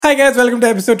Hi guys, welcome to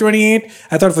episode 28.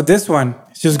 I thought for this one,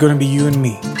 it's just gonna be you and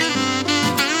me.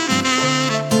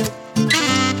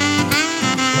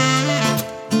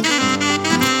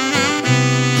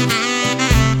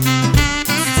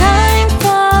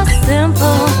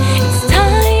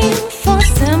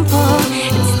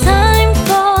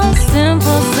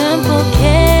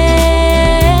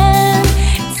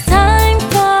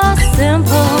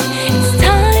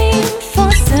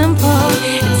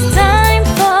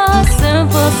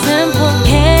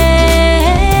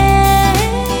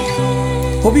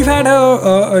 Hope you've had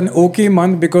an okay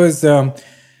month because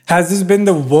has this been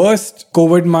the worst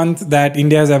COVID month that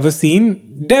India has ever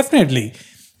seen? Definitely.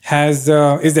 Is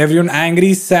everyone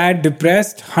angry, sad,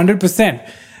 depressed? 100%.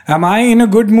 Am I in a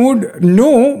good mood?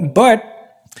 No, but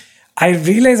I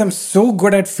realize I'm so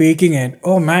good at faking it.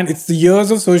 Oh man, it's the years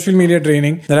of social media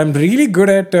training that I'm really good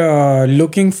at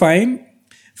looking fine.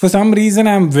 For some reason,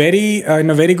 I'm in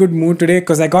a very good mood today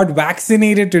because I got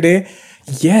vaccinated today.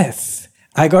 Yes.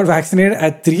 I got vaccinated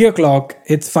at 3 o'clock.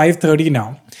 It's 5:30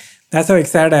 now. That's how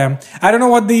excited I am. I don't know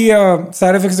what the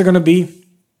side effects are going to be.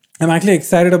 I'm actually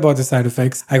excited about the side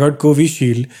effects. I got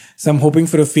Covishield, so I'm hoping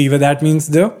for a fever. That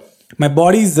means my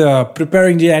body's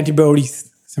preparing the antibodies.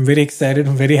 So I'm very excited.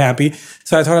 I'm very happy.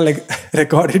 So I thought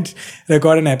I'd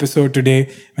record an episode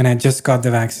today when I just got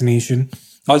the vaccination.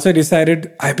 Also, I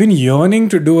decided I've been yearning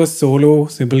to do a solo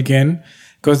Simplecan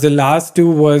because the last two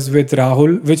was with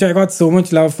Rahul, which I got so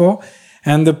much love for.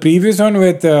 And the previous one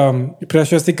with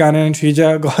Prashasti Kanan and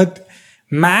Shrija got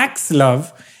max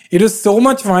love. It was so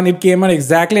much fun. It came out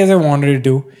exactly as I wanted it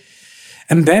to.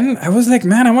 And then I was like,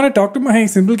 man, I want to talk to my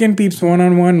Simplecan peeps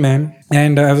one-on-one, man.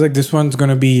 And I was like, this one's going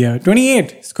to be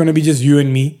 28. It's going to be just you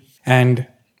and me. And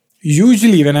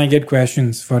usually when I get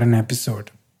questions for an episode,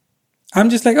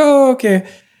 I'm just like, oh, okay.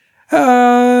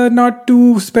 Not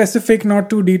too specific,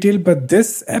 not too detailed. But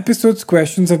this episode's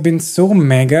questions have been so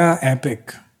mega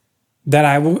epic that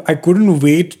I couldn't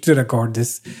wait to record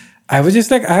this. I was just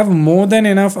like, I have more than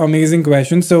enough amazing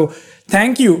questions. So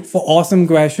thank you for awesome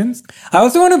questions. I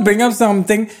also want to bring up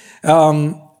something.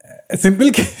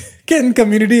 Simplecan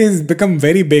community has become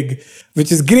very big,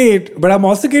 which is great, but I'm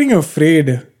also getting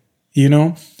afraid.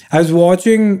 I was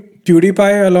watching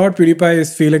PewDiePie a lot. PewDiePie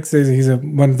is Felix. He's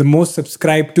one of the most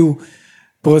subscribed to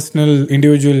personal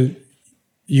individual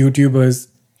YouTubers.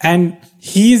 And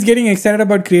he's getting excited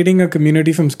about creating a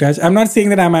community from scratch. I'm not saying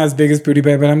that I'm as big as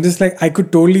PewDiePie, but I'm just like, I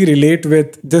could totally relate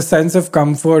with the sense of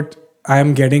comfort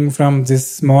I'm getting from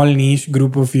this small niche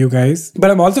group of you guys. But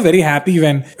I'm also very happy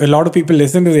when a lot of people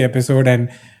listen to the episode.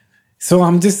 And so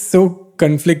I'm just so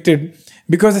conflicted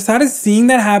because I started seeing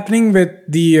that happening with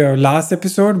the last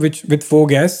episode, with 4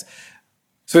 guests.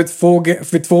 So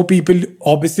with four people,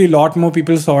 obviously a lot more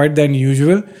people saw it than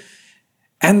usual.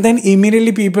 And then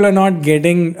immediately people are not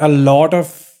getting a lot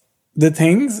of the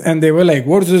things. And they were like,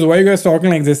 what's this? Why are you guys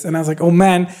talking like this? And I was like, oh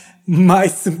man, my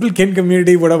Simplecan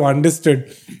community would have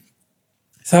understood.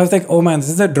 So I was like, oh man, this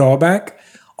is a drawback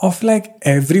of like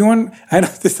everyone. I know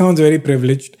this sounds very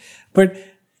privileged, but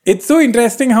it's so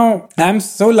interesting how I'm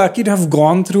so lucky to have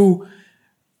gone through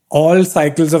all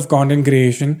cycles of content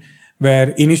creation. Where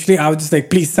initially I was just like,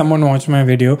 please someone watch my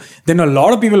video. Then a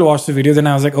lot of people watched the video. Then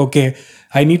I was like, okay,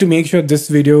 I need to make sure this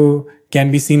video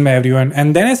can be seen by everyone.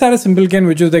 And then I started Simplecan,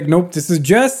 which was like, nope, this is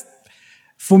just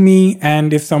for me.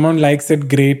 And if someone likes it,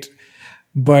 great.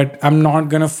 But I'm not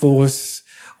going to force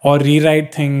or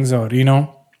rewrite things or,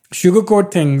 sugarcoat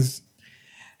things.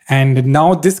 And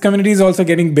now this community is also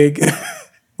getting big,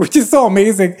 which is so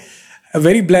amazing.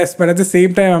 Very blessed. But at the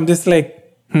same time, I'm just like,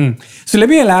 So let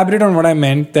me elaborate on what I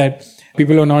meant that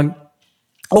people are not.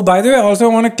 Oh, by the way, I also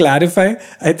want to clarify.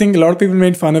 I think a lot of people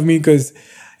made fun of me because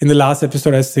in the last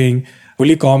episode I was saying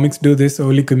only comics do this,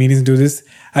 only comedians do this.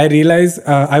 I realized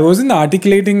I wasn't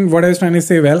articulating what I was trying to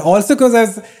say well. Also because I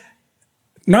was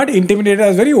not intimidated. I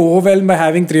was very overwhelmed by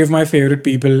having 3 of my favorite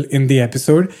people in the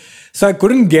episode. So I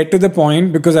couldn't get to the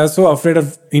point because I was so afraid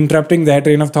of interrupting their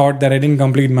train of thought that I didn't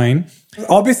complete mine.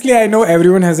 Obviously, I know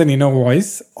everyone has an inner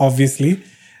voice, obviously.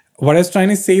 What I was trying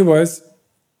to say was,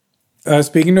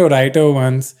 speaking to a writer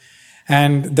once,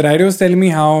 and the writer was telling me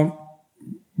how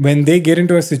when they get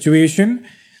into a situation,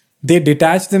 they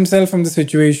detach themselves from the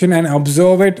situation and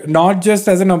observe it, not just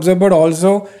as an observer, but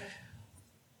also,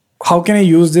 how can I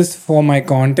use this for my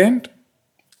content?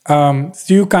 So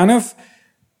you kind of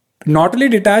not only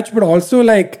detach, but also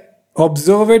like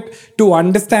observe it to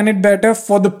understand it better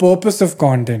for the purpose of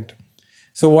content.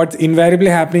 So what's invariably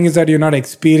happening is that you're not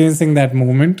experiencing that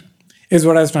moment, is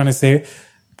what I was trying to say.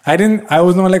 I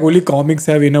was not like only comics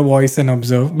have inner voice and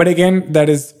observe. But again, that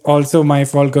is also my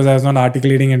fault because I was not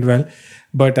articulating it well.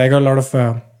 But I got a lot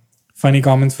of funny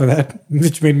comments for that,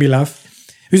 which made me laugh.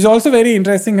 Which is also very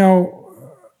interesting how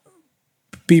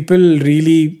people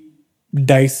really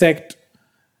dissect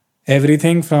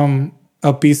everything from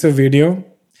a piece of video.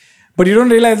 But you don't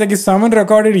realize, like, if someone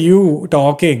recorded you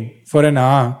talking for an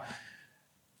hour,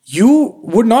 you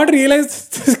would not realize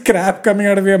this crap coming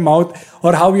out of your mouth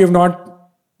or how you have not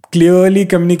clearly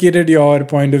communicated your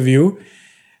point of view.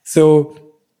 So,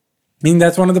 I mean,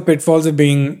 that's one of the pitfalls of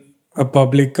being a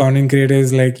public content creator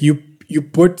is like you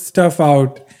put stuff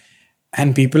out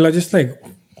and people are just like,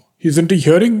 isn't he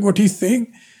hearing what he's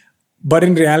saying? But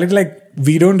in reality, like,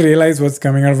 we don't realize what's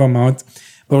coming out of our mouth.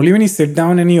 But only when you sit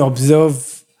down and you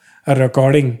observe a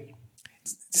recording.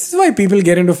 This is why people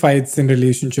get into fights in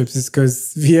relationships, is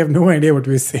because we have no idea what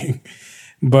we're saying.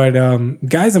 But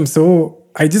guys,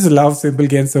 I just love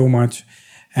Simplecan so much.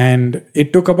 And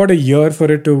it took about a year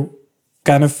for it to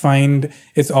kind of find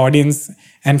its audience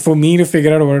and for me to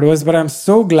figure out what it was. But I'm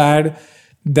so glad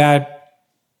that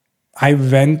I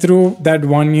went through that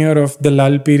 1 year of the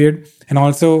lull period. And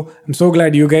also, I'm so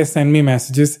glad you guys send me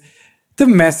messages. The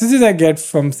messages I get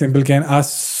from Simplecan are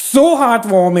so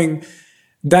heartwarming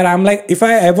that I'm like, if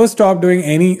I ever stop doing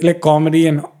any like comedy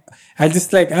and I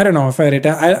just like, I don't know, if I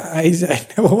retire, I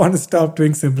never want to stop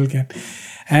doing Simplecan.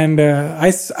 And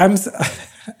I'm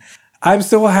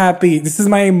so happy. This is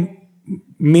my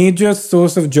major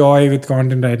source of joy with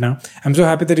content right now. I'm so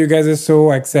happy that you guys are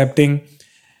so accepting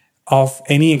of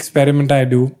any experiment I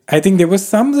do. I think there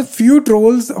was a few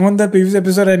trolls on the previous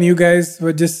episode and you guys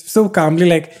were just so calmly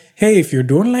like, hey, if you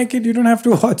don't like it, you don't have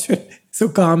to watch it. So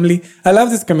calmly. I love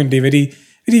this community. Very,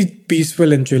 very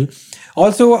peaceful and chill.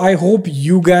 Also, I hope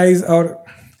you guys are,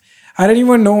 I don't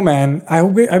even know, man. I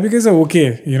hope you guys are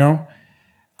okay, you know.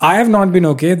 I have not been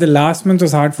okay. The last month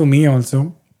was hard for me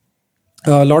also.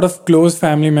 A lot of close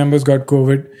family members got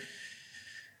COVID.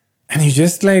 And you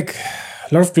just like,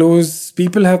 a lot of close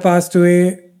people have passed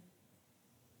away.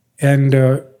 And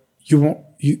you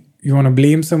want to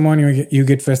blame someone, you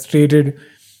get frustrated.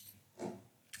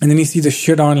 And then you see the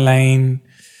shit online.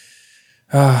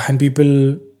 And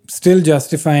people still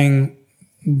justifying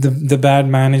the bad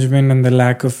management and the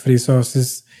lack of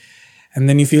resources. And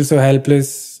then you feel so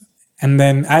helpless. And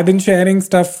then I've been sharing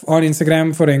stuff on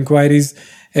Instagram for inquiries.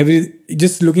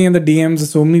 Just looking at the DMs,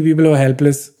 so many people who are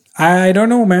helpless. I don't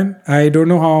know, man. I don't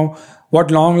know what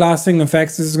long-lasting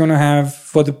effects this is going to have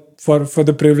for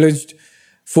the privileged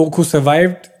folk who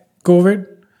survived COVID,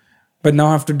 but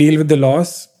now have to deal with the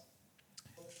loss.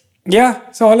 Yeah,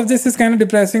 so all of this is kind of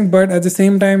depressing, but at the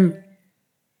same time,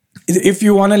 if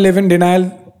you want to live in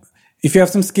denial, if you have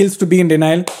some skills to be in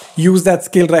denial, use that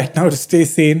skill right now to stay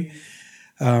sane.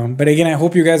 But again, I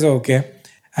hope you guys are okay.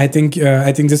 I think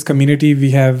this community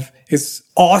we have is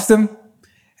awesome,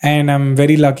 and I'm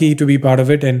very lucky to be part of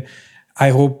it. And I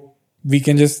hope we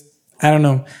can just, I don't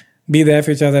know, be there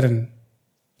for each other and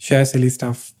share silly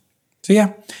stuff. So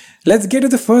yeah, let's get to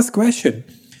the first question.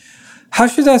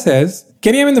 Harshita says,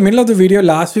 Kenny, I'm in the middle of the video.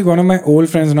 Last week, one of my old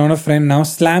friends, not a friend now,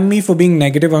 slammed me for being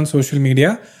negative on social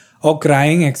media or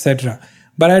crying, etc.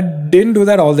 But I didn't do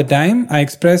that all the time. I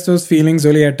expressed those feelings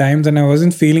only at times and I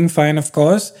wasn't feeling fine, of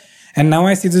course. And now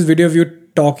I see this video of you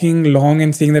talking long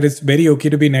and saying that it's very okay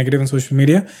to be negative on social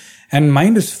media. And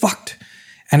mind is fucked.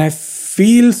 And I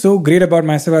feel so great about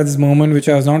myself at this moment, which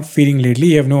I was not feeling lately.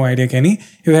 You have no idea, Kenny.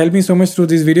 You've helped me so much through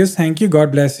these videos. Thank you.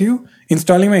 God bless you.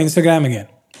 Installing my Instagram again.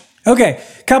 Okay,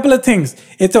 couple of things.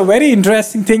 It's a very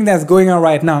interesting thing that's going on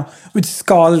right now, which is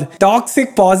called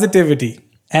toxic positivity.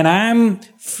 And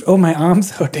my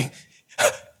arm's hurting.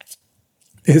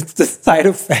 It's the side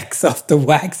effects of the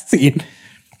vaccine.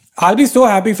 I'll be so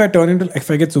happy if I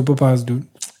if I get superpowers, dude.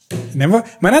 Never.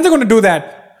 When are they going to do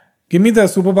that? Give me the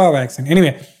superpower vaccine.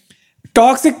 Anyway,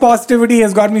 toxic positivity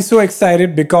has got me so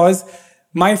excited because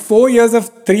my 3 years of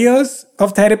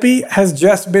therapy has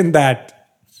just been that.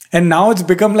 And now it's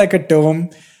become like a term.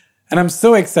 And I'm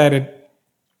so excited.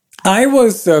 I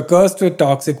was cursed with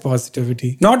toxic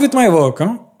positivity. Not with my work,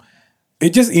 huh?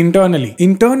 It's just internally.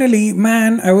 Internally,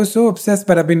 man, I was so obsessed,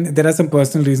 but there are some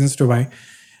personal reasons to why.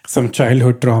 Some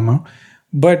childhood trauma.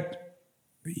 But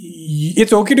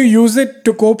it's okay to use it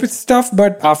to cope with stuff.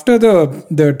 But after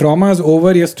the trauma is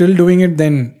over, you're still doing it,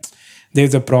 then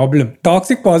there's a problem.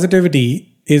 Toxic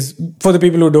positivity is, for the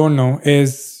people who don't know,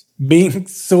 is being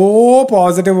so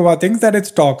positive about things that it's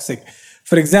toxic.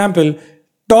 For example,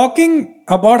 talking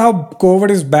about how COVID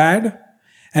is bad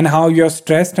and how you're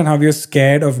stressed and how you're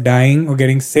scared of dying or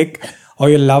getting sick or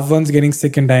your loved ones getting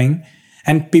sick and dying,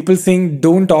 and people saying,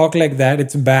 don't talk like that,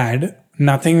 it's bad,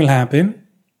 nothing will happen,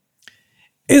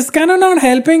 is kind of not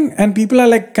helping, and people are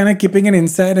like kind of keeping it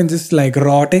inside and just like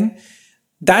rotting.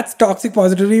 That's toxic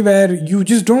positivity, where you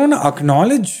just don't want to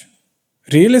acknowledge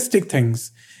realistic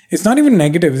things. It's not even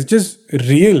negative, it's just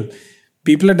real.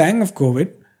 People are dying of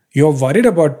COVID. You're worried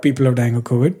about people are dying of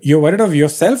COVID. You're worried of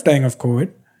yourself dying of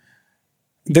COVID.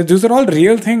 Those are all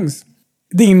real things.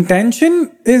 The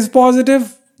intention is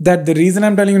positive, that the reason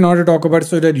I'm telling you not to talk about it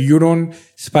so that you don't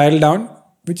spiral down,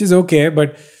 which is okay,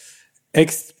 but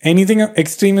anything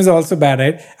extreme is also bad,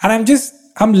 right? And I'm just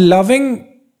loving,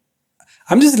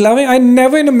 I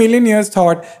never in a million years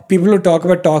thought people would talk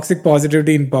about toxic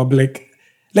positivity in public.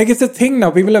 Like, it's a thing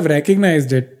now. People have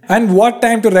recognized it. And what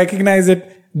time to recognize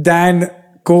it than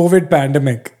COVID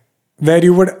pandemic, where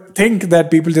you would think that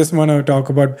people just want to talk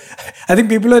about. I think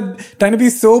people are trying to be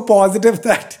so positive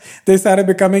that they started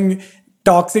becoming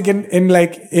toxic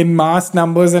in mass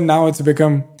numbers, and now it's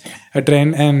become a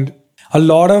trend. And a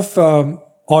lot of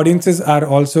audiences are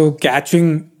also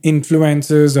catching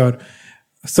influencers or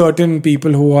certain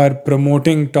people who are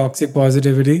promoting toxic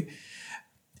positivity.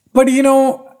 But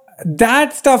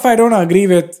that stuff I don't agree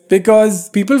with, because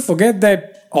people forget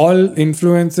that all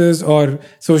influencers or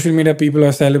social media people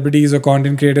or celebrities or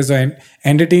content creators or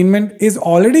entertainment is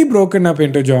already broken up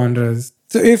into genres.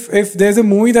 So if there's a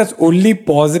movie that's only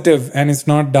positive and it's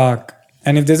not dark,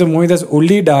 and if there's a movie that's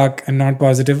only dark and not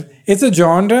positive, it's a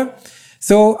genre.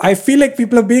 So I feel like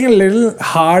people are being a little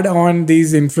hard on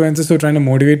these influencers who are trying to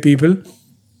motivate people,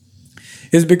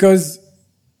 is because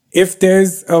if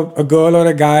there's a girl or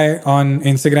a guy on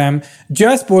Instagram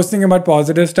just posting about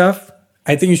positive stuff,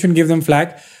 I think you shouldn't give them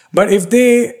flack. But if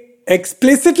they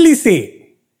explicitly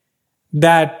say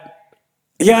that,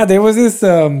 yeah, there was this,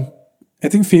 I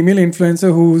think, female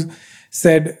influencer who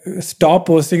said, stop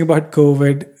posting about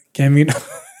COVID. Can we not?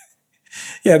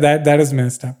 Yeah, that is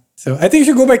messed up. So I think you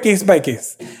should go by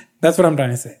case. That's what I'm trying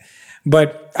to say.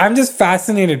 But I'm just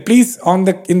fascinated. Please, in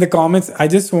the comments, I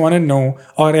just want to know,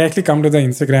 or actually come to the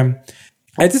Instagram.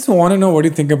 I just want to know what you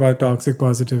think about toxic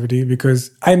positivity, because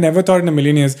I never thought in a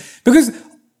million years. Because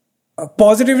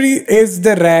positivity is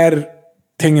the rare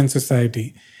thing in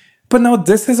society. But now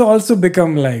this has also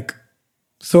become like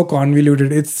so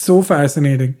convoluted. It's so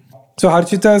fascinating. So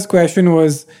Harshita's question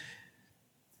was,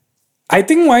 I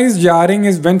think why it's jarring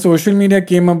is when social media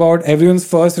came about, everyone's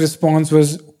first response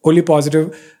was only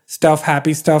positive stuff,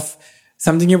 happy stuff,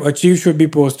 something you've achieved should be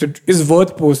posted, is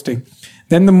worth posting.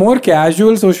 Then the more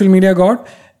casual social media got,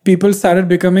 people started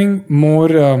becoming more,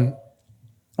 trying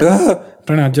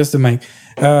to adjust the mic.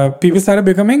 People started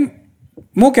becoming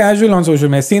more casual on social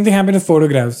media. Same thing happened with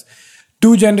photographs.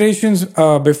 2 generations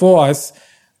before us,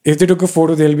 if they took a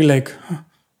photo, they'll be like, huh.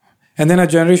 And then a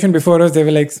generation before us, they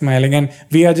were like smiling, and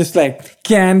we are just like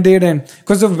candid. And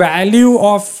because the value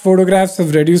of photographs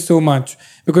have reduced so much,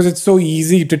 because it's so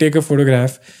easy to take a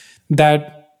photograph,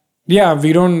 that yeah,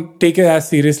 we don't take it as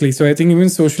seriously. So I think even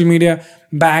social media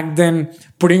back then,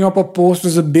 putting up a post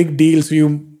was a big deal. So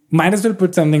you might as well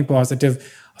put something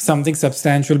positive, something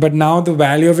substantial. But now the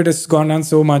value of it has gone down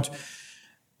so much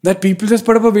that people just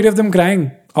put up a video of them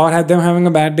crying or had them having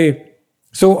a bad day.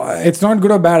 So it's not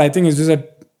good or bad. I think it's just that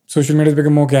social media has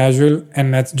become more casual,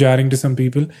 and that's jarring to some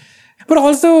people. But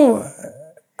also,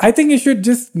 I think you should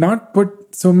just not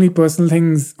put so many personal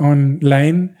things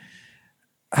online.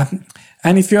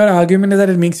 And if your argument is that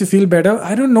it makes you feel better,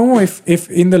 I don't know if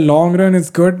in the long run it's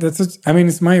good.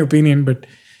 It's my opinion, but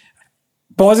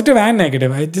positive and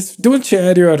negative. I just don't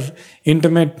share your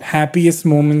intimate happiest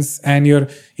moments and your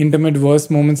intimate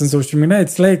worst moments on social media.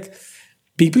 It's like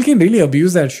people can really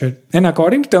abuse that shit. And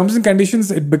according to terms and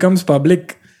conditions, it becomes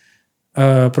public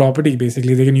property.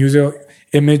 Basically, they can use your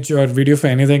image or video for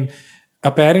anything.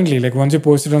 Apparently, like once you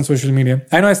post it on social media.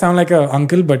 I know I sound like an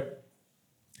uncle, but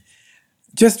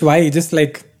just why? Just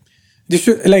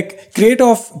should like create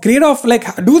off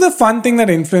like do the fun thing that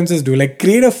influencers do. Like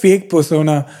create a fake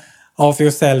persona of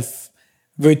yourself,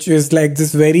 which is like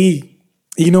this very,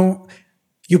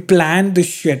 you plan this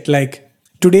shit. Like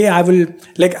today I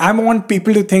want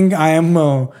people to think I am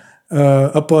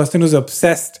a person who's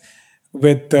obsessed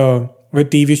with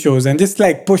TV shows, and just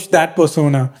like push that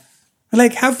persona,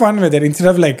 like have fun with it instead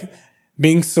of like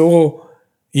being so,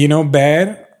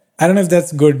 bare. I don't know if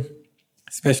that's good,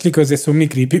 especially because there's so many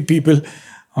creepy people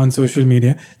on social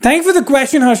media. Thank you for the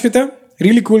question, Harshita.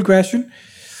 Really cool question.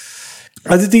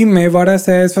 Aditi Mevada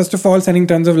says, first of all, sending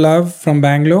tons of love from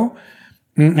Bangalore.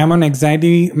 I'm on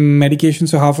anxiety medication,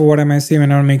 so half of what I might say may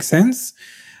not make sense.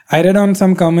 I read on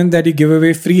some comment that you give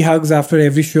away free hugs after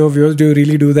every show of yours. Do you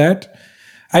really do that?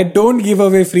 I don't give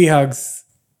away free hugs.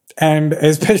 And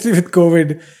especially with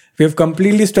COVID, we have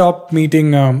completely stopped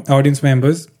meeting audience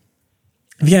members.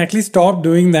 We actually stopped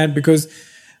doing that because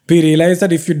we realized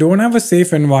that if you don't have a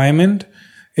safe environment,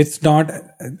 It's not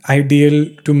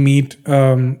ideal to meet,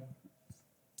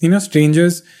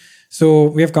 strangers. So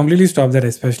we have completely stopped that,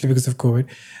 especially because of COVID.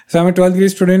 So I'm a 12th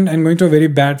grade student and going through a very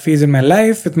bad phase in my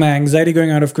life with my anxiety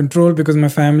going out of control because of my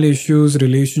family issues,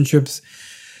 relationships,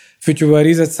 future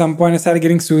worries. At some point, I started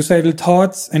getting suicidal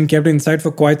thoughts and kept it inside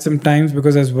for quite some time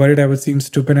because I was worried I would seem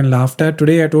stupid and laughed at.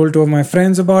 Today, I told 2 of my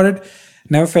friends about it.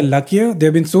 Never felt luckier.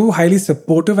 They've been so highly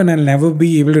supportive and I'll never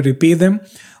be able to repay them.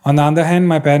 On the other hand,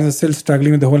 my parents are still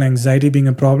struggling with the whole anxiety being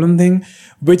a problem thing,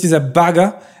 which is a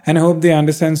bugger, and I hope they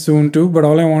understand soon too. But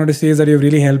all I wanted to say is that you've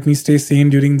really helped me stay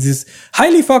sane during this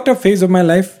highly fucked up phase of my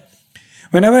life.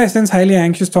 Whenever I sense highly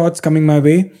anxious thoughts coming my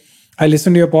way, I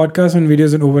listen to your podcast and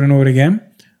videos over and over again.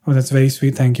 Oh, that's very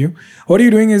sweet. Thank you. What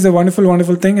you're doing is a wonderful,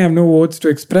 wonderful thing. I have no words to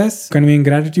express. Conveying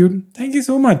gratitude. Thank you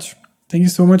so much. Thank you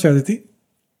so much, Aditi.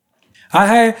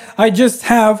 I just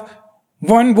have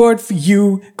one word for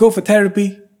you. Go for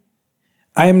therapy.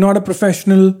 I am not a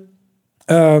professional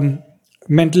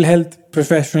mental health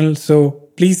professional, so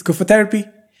please go for therapy.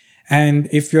 And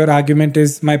if your argument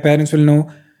is my parents will know,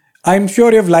 I'm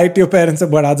sure you've lied to your parents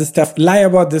about other stuff. Lie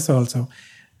about this also.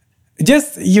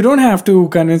 You don't have to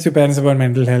convince your parents about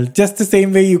mental health. Just the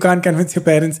same way you can't convince your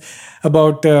parents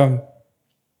about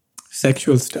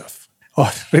sexual stuff or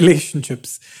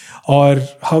relationships or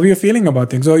how you're feeling about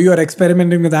things, or you are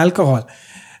experimenting with alcohol.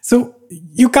 So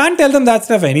you can't tell them that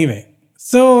stuff anyway.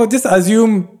 So just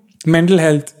assume mental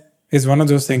health is one of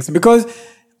those things. Because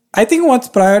I think what's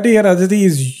priority here, Aditi,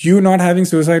 is you not having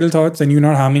suicidal thoughts and you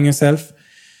not harming yourself.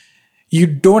 You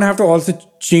don't have to also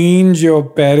change your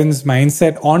parents'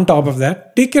 mindset on top of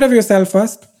that. Take care of yourself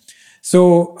first.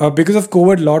 So because of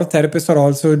COVID, a lot of therapists are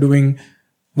also doing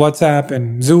WhatsApp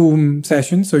and Zoom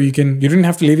sessions. So you didn't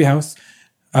have to leave your house.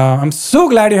 I'm so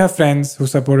glad you have friends who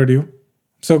supported you.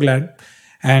 So glad.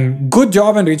 And good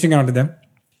job in reaching out to them.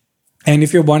 And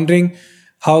if you're wondering,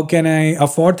 how can I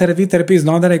afford therapy? Therapy is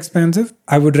not that expensive.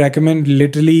 I would recommend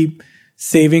literally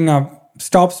saving up,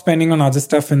 stop spending on other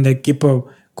stuff and keep a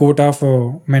quota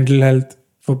for mental health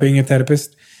for paying a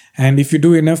therapist. And if you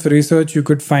do enough research, you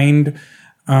could find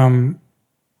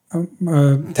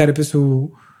therapists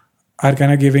who are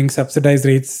kind of giving subsidized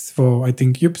rates for, I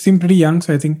think you seem pretty young.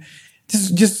 So I think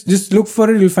just look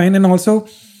for it. You'll find. And also,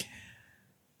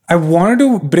 I wanted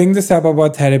to bring this up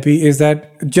about therapy is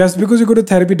that just because you go to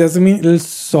therapy doesn't mean it'll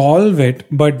solve it,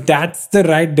 but that's the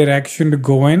right direction to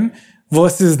go in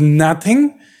versus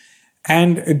nothing.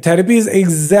 And therapy is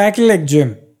exactly like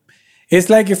gym. It's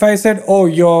like if I said, oh,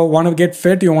 you want to get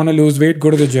fit, you want to lose weight,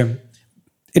 go to the gym.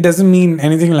 It doesn't mean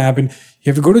anything will happen.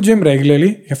 You have to go to gym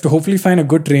regularly. You have to hopefully find a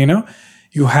good trainer.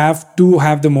 You have to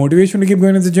have the motivation to keep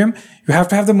going to the gym. You have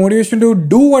to have the motivation to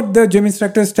do what the gym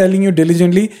instructor is telling you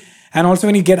diligently. And also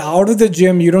when you get out of the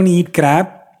gym, you don't eat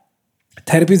crap.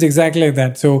 Therapy is exactly like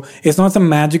that. So it's not some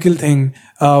magical thing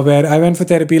where I went for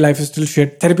therapy, life is still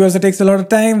shit. Therapy also takes a lot of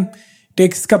time.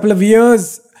 Takes a couple of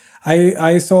years.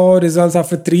 I saw results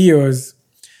after 3 years.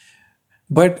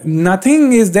 But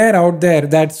nothing is there out there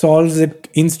that solves it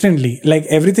instantly, like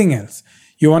everything else.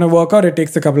 You want to work out, it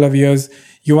takes a couple of years.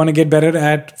 You want to get better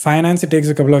at finance, it takes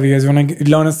a couple of years. You want to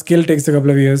learn a skill, it takes a couple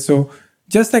of years. So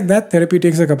just like that, therapy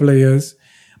takes a couple of years.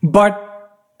 But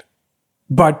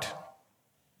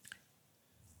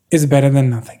is better than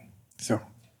nothing. So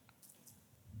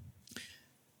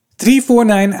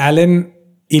 349 Alan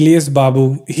Elias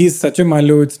Babu. He's such a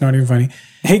mallu, it's not even funny.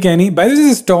 Hey Kenny, by the way,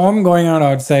 there's a storm going on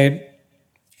outside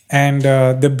and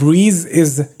the breeze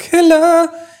is killer.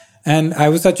 And I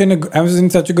was in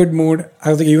such a good mood. I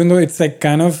was like, even though it's like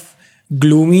kind of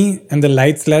gloomy and the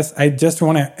light's less, I just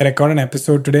want to record an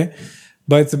episode today.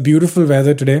 But it's a beautiful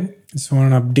weather today. Just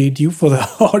want to update you for the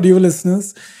audio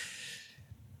listeners.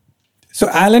 So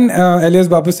Alan Elias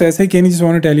Babu says, hey Kenny, just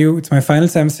want to tell you it's my final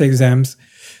semester exams.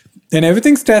 And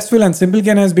everything's stressful and Simple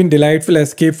Ken has been delightful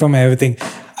escape from everything.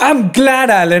 I'm glad,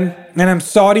 Alan. And I'm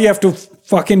sorry you have to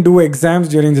fucking do exams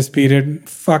during this period.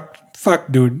 Fuck,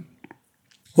 dude.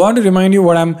 Want to remind you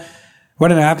what an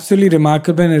absolutely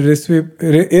remarkable and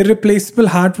irreplaceable,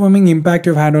 heartwarming impact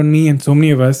you've had on me and so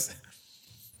many of us.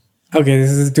 Okay,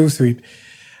 this is too sweet.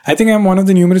 I think I'm one of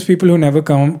the numerous people who never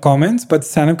comments, but the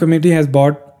stand-up community has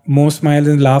brought more smiles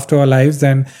and laugh to our lives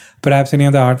than perhaps any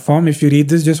other art form. If you read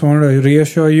this, just want to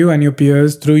reassure you and your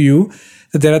peers through you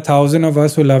that there are thousands of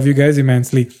us who love you guys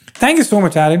immensely. Thank you so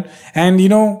much, Alan. And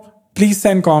please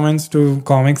send comments to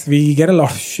comics. We get a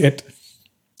lot of shit.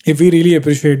 If we really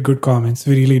appreciate good comments,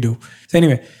 we really do. So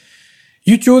anyway,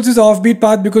 you chose this offbeat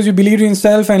path because you believed in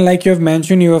yourself, and like you have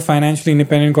mentioned, you were financially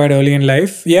independent quite early in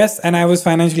life. Yes, and I was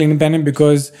financially independent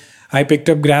because I picked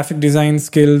up graphic design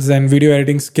skills and video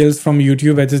editing skills from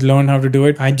YouTube. I just learned how to do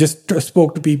it. I just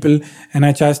spoke to people and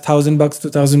I charged $1,000,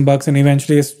 $2,000, and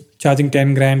eventually I was charging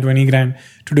 10 grand, 20 grand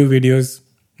to do videos.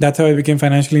 That's how I became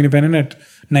financially independent at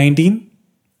 19.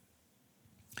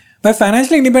 By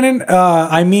financially independent,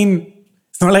 I mean,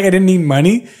 it's not like I didn't need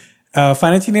money.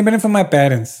 Financially independent from my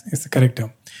parents is the correct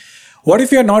term. What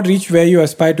if you are not reached where you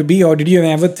aspire to be, or did you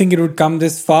ever think it would come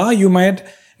this far? You might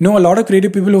know a lot of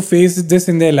creative people who face this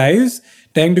in their lives,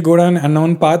 trying to go down an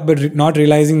unknown path but not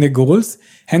realizing their goals.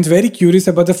 Hence, very curious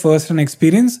about the first-hand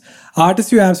experience.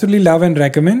 Artists you absolutely love and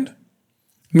recommend.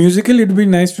 Musical, it would be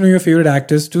nice to know your favorite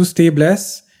actors too. Stay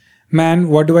blessed. Man,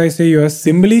 what do I say? You are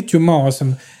simply chumma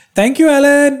awesome. Thank you,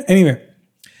 Alan. Anyway,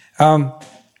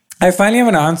 I finally have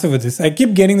an answer for this. I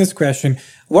keep getting this question.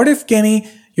 What if, Kenny,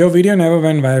 your video never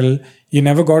went viral? You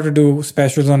never got to do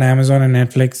specials on Amazon and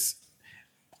Netflix.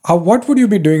 What would you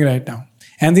be doing right now?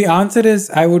 And the answer is,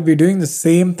 I would be doing the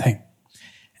same thing.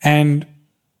 And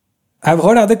I've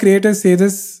heard other creators say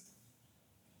this.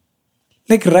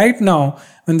 Like right now,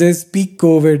 when there's peak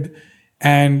COVID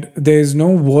and there's no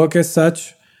work as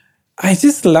such, I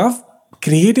just love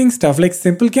creating stuff like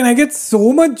simple. Can I get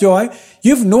so much joy?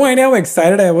 You have no idea how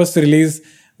excited I was to release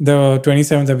the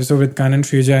 27th episode with Kanan,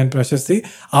 Shrija and Prashasti.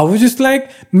 I was just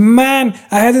like, man,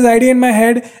 I had this idea in my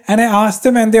head and I asked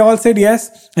them and they all said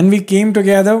yes. And we came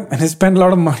together and I spent a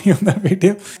lot of money on that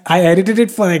video. I edited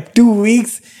it for like 2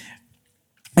 weeks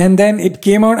and then it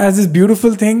came out as this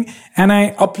beautiful thing and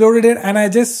I uploaded it and I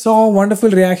just saw wonderful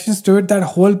reactions to it. That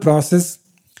whole process.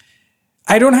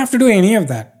 I don't have to do any of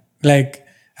that. Like,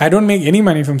 I don't make any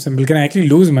money from Simplecam. I actually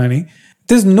lose money.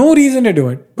 There's no reason to do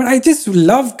it. But I just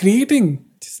love creating.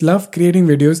 Just love creating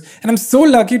videos. And I'm so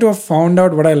lucky to have found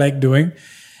out what I like doing.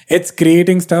 It's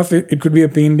creating stuff. It could be a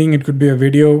painting. It could be a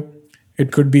video.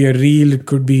 It could be a reel. It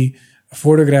could be a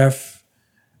photograph.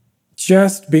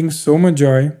 Just being so much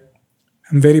joy.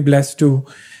 I'm very blessed too.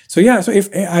 So yeah, so if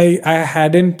I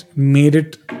hadn't made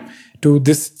it to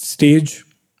this stage,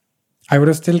 I would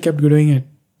have still kept doing it.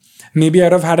 Maybe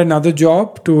I'd have had another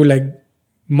job to like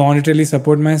monetarily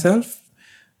support myself,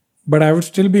 but I would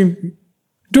still be,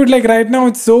 dude, like right now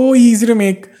it's so easy to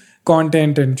make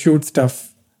content and shoot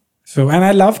stuff. So, and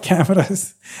I love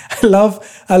cameras. I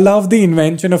love the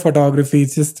invention of photography.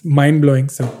 It's just mind blowing.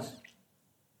 So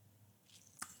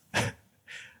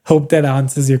hope that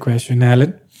answers your question,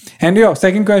 Alan. And your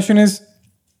second question is,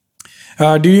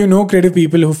 do you know creative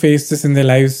people who face this in their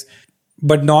lives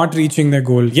but not reaching their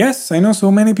goal? Yes, I know so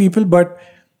many people, but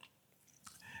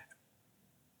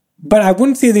I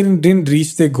wouldn't say they didn't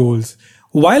reach their goals.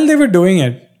 While they were doing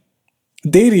it,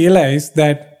 they realized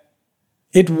that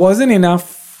it wasn't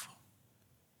enough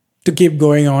to keep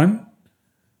going on.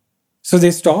 So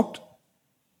they stopped.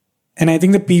 And I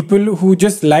think the people who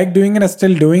just like doing it are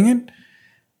still doing it,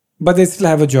 but they still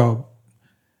have a job.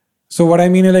 So what I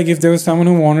mean is, like, if there was someone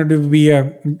who wanted to be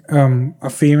a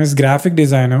famous graphic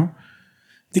designer,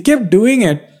 they kept doing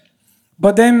it,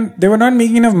 but then they were not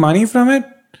making enough money from it.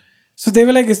 So they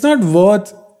were like, it's not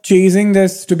worth chasing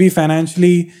this to be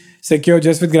financially secure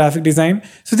just with graphic design.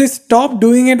 So they stopped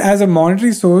doing it as a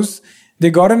monetary source. They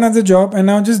got another job and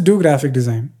now just do graphic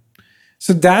design.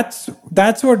 So that's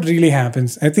what really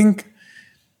happens. I think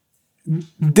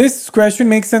this question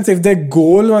makes sense if their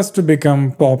goal was to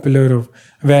become popular or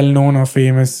well-known or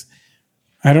famous.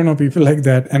 I don't know people like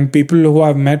that. And people who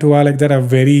I've met who are like that are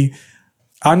very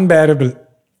unbearable.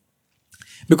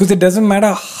 Because it doesn't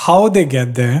matter how they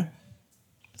get there.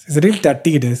 It's real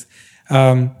tutty it is.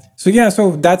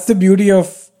 So that's the beauty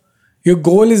of your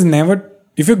goal is never,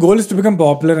 if your goal is to become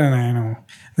popular, and I know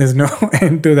there's no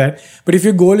end to that, but if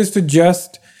your goal is to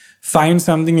just find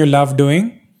something you love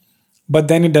doing, but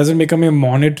then it doesn't become a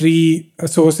monetary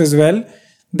source as well,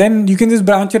 then you can just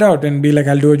branch it out and be like,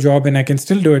 I'll do a job and I can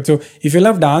still do it. So if you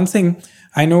love dancing,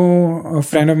 I know a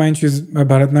friend of mine, she's a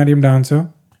Bharatanatyam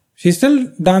dancer. She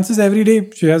still dances every day.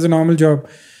 She has a normal job.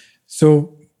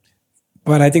 So,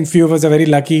 but I think few of us are very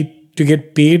lucky to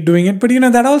get paid doing it. But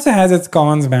that also has its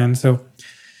cons, man. So,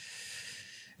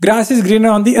 grass is greener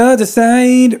on the other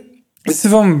side. This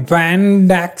is from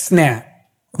Vandaxna.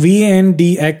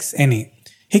 VNDXNA.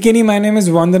 Hey Kenny, my name is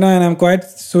Vandana and I'm quite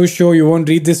so sure you won't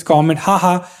read this comment.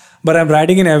 Haha, but I'm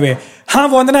writing it anyway.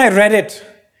 Vandana, I read it.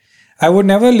 I would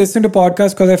never listen to podcasts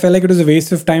because I felt like it was a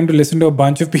waste of time to listen to a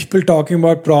bunch of people talking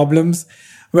about problems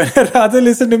when I'd rather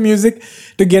listen to music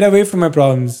to get away from my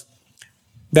problems.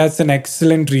 That's an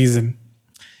excellent reason.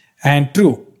 And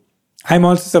true. I'm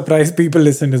also surprised people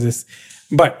listen to this.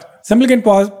 But Simplecam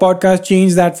podcast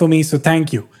changed that for me, so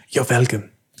thank you. You're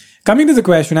welcome. Coming to the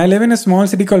question, I live in a small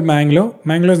city called Mangalore.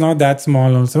 Mangalore is not that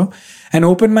small also. And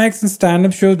open mics and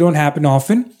stand-up shows don't happen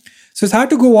often. So it's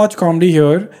hard to go watch comedy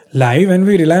here live, and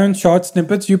we rely on short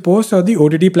snippets you post on the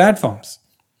OTT platforms.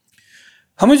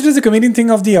 How much does a comedian think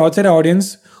of the outside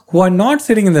audience who are not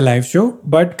sitting in the live show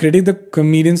but critique the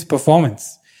comedian's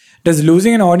performance? Does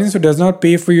losing an audience who does not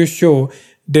pay for your show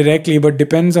directly but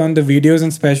depends on the videos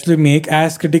and specials you make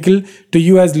as critical to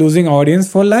you as losing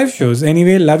audience for live shows?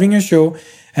 Anyway, loving your show,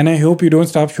 and I hope you don't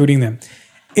stop shooting them.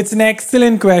 It's an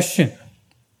excellent question,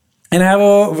 and I have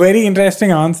a very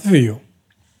interesting answer for you.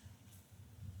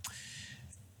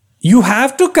 You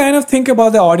have to kind of think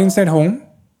about the audience at home,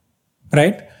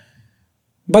 right?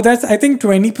 But that's, I think,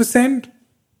 20%,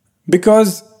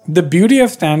 because the beauty of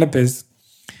stand-up is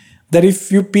that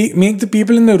if you make the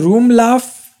people in the room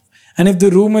laugh, and if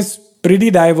the room is pretty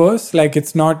diverse, like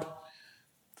it's not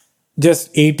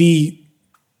just 80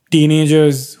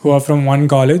 teenagers who are from one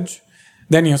college,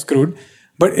 then you're screwed.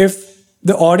 But if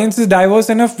the audience is diverse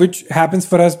enough, which happens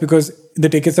for us because the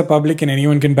tickets are public and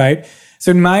anyone can buy it.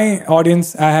 So in my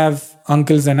audience, I have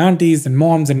uncles and aunties and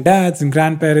moms and dads and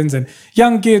grandparents and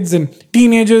young kids and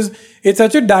teenagers. It's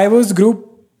such a diverse group.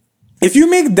 If you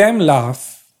make them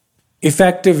laugh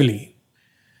effectively,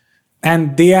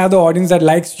 and they are the audience that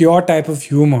likes your type of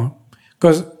humor,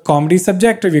 because comedy is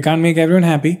subjective, you can't make everyone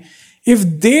happy. If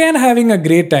they are having a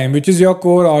great time, which is your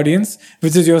core audience,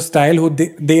 which is your style, who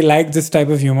they like this type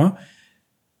of humor,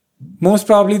 most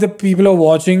probably the people who are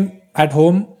watching at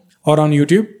home or on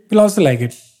YouTube will also like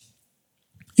it.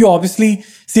 You obviously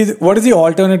see, what is the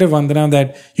alternative, Vandana,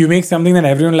 that you make something that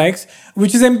everyone likes,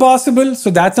 which is impossible.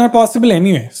 So that's not possible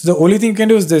anyway. So the only thing you can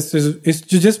do is this, is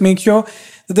to just make sure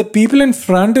that the people in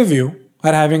front of you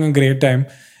are having a great time.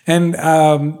 And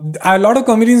a lot of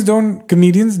comedians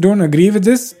don't agree with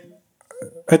this.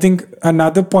 I think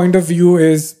another point of view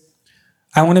is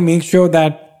I want to make sure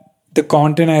that the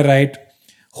content I write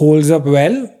holds up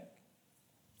well.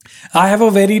 I have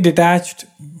a very detached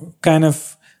kind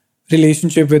of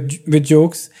relationship with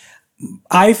jokes.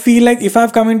 I feel like if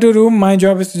I've come into a room, my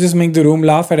job is to just make the room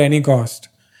laugh at any cost.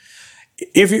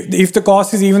 If the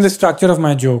cost is even the structure of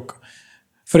my joke.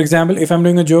 For example, if I'm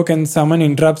doing a joke and someone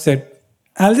interrupts it,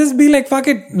 I'll just be like, fuck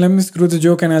it, let me screw the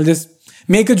joke, and I'll just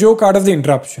make a joke out of the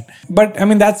interruption. But I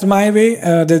mean, that's my way.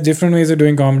 There's different ways of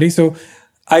doing comedy. So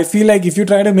I feel like if you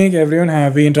try to make everyone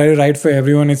happy and try to write for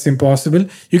everyone, it's impossible.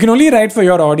 You can only write for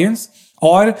your audience,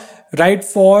 or write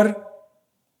for,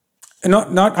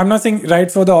 I'm not saying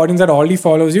write for the audience that already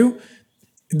follows you,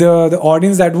 the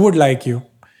audience that would like you.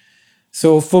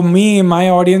 So for me, my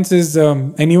audience is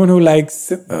anyone who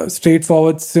likes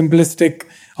straightforward, simplistic,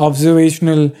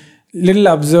 observational, little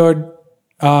absurd,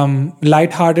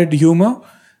 light-hearted humor.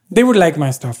 They would like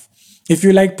my stuff. If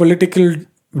you like political,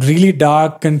 really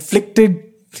dark, conflicted,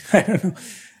 I don't know,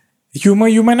 humor,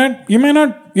 you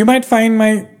might find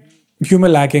my humor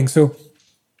lacking. So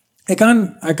I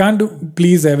can't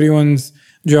please everyone's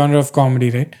genre of comedy,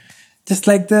 right? Just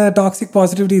like the toxic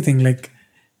positivity thing, like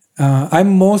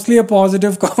I'm mostly a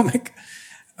positive comic,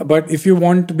 but if you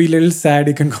want to be a little sad,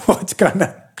 you can go watch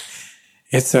Kanan.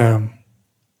 It's a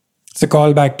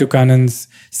callback to Kanan's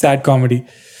sad comedy.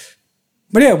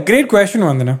 But yeah, great question,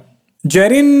 Vandana.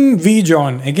 Jerin V.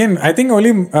 John. Again, I think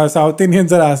only South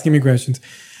Indians are asking me questions.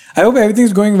 I hope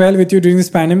everything's going well with you during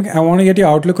this pandemic. I want to get your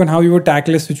outlook on how you would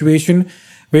tackle a situation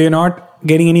where you're not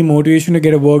getting any motivation to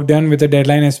get a work done with a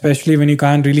deadline, especially when you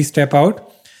can't really step out.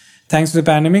 Thanks to the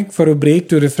pandemic for a break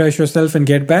to refresh yourself and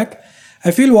get back.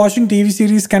 I feel watching TV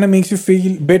series kind of makes you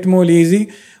feel a bit more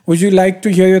lazy. Would you like to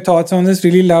hear your thoughts on this?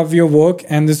 Really love your work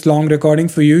and this long recording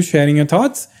for you, sharing your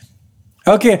thoughts.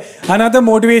 Okay, another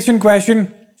motivation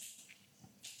question.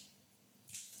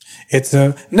 It's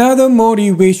another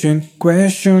motivation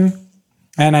question.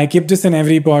 And I keep this in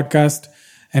every podcast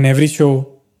and every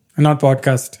show, not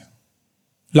podcast,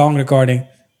 long recording.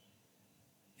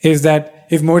 Is that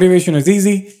if motivation is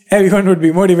easy, everyone would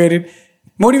be motivated.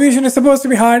 Motivation is supposed to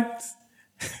be hard.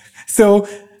 So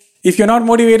if you're not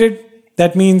motivated,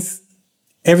 that means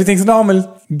everything's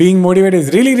normal. Being motivated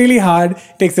is really, really hard.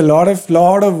 It takes a lot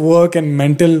of work and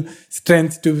mental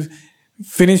strength to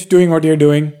finish doing what you're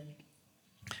doing.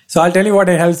 So I'll tell you what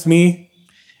helps me.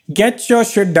 Get your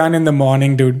shit done in the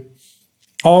morning, dude.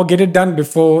 Or get it done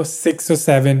before 6 or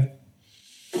 7.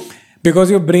 Because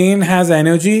your brain has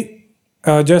energy.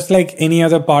 Just like any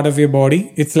other part of your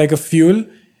body, it's like a fuel.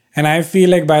 And I feel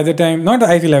like by the time,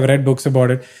 I've read books about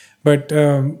it, but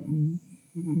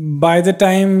by the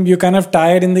time you're kind of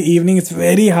tired in the evening, it's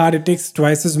very hard. It takes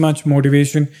twice as much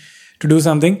motivation to do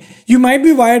something. You might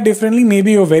be wired differently.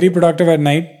 Maybe you're very productive at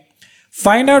night.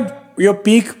 Find out your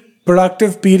peak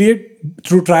productive period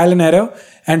through trial and error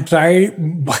and try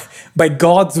by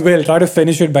God's will, try to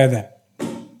finish it by then.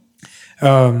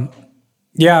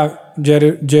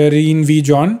 Jareen V.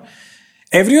 John.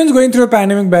 Everyone's going through a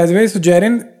pandemic, by the way. So,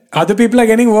 Jareen, other people are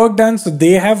getting work done. So,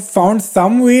 they have found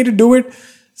some way to do it.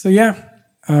 So,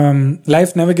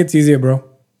 life never gets easier, bro.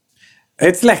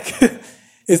 It's like,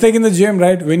 it's like in the gym,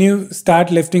 right? When you start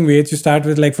lifting weights, you start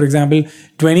with, like, for example,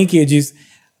 20 kgs.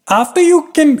 After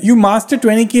you master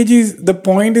 20 kgs, the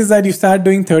point is that you start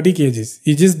doing 30 kgs.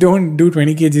 You just don't do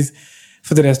 20 kgs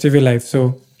for the rest of your life.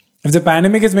 So, if the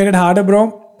pandemic has made it harder,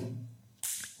 bro,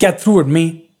 get through it,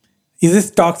 me. Is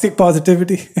this toxic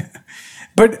positivity?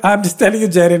 But I'm just telling you,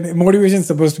 Jared, motivation is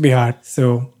supposed to be hard.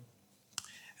 So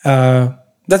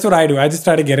that's what I do. I just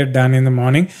try to get it done in the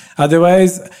morning.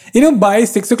 Otherwise, by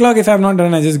 6 o'clock, if I'm not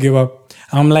done, I just give up.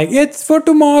 I'm like, it's for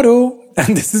tomorrow.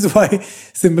 And this is why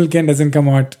Simple Ken doesn't come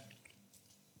out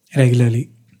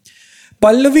regularly.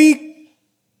 Pallavi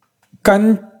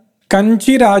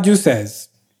Kanchiraju says,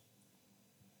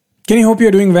 Kenny, hope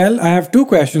you're doing well. I have 2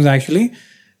 questions actually.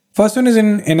 First one is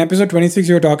in episode 26,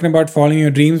 you were talking about following your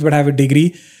dreams but have a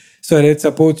degree so that it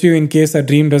supports you in case a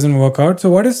dream doesn't work out. So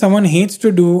what if someone hates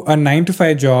to do a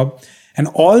 9-to-5 job and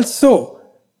also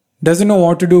doesn't know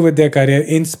what to do with their career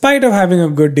in spite of having a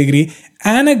good degree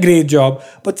and a great job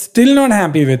but still not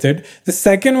happy with it? The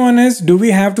second one is, do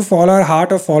we have to follow our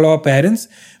heart or follow our parents?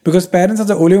 Because parents are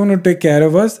the only one who take care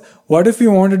of us. What if we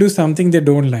want to do something they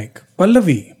don't like?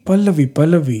 Pallavi.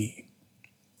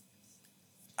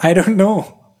 I don't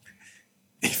know.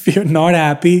 If you're not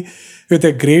happy with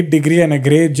a great degree and a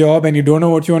great job and you don't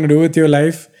know what you want to do with your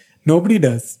life, nobody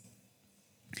does.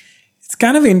 It's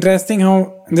kind of interesting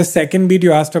how in the second beat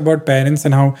you asked about parents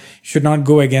and how you should not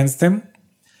go against them.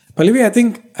 Pallavi,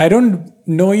 I don't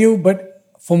know you, but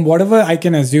from whatever I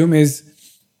can assume is,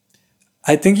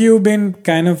 I think you've been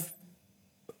kind of,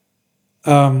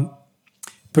 not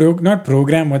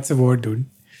programmed, what's the word, dude?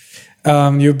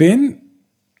 You've been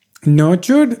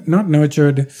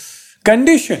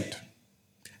conditioned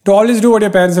to always do what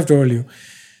your parents have told you.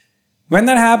 When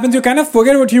that happens, you kind of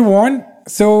forget what you want.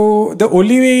 So the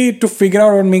only way to figure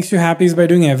out what makes you happy is by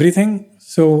doing everything.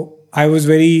 So I was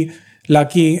very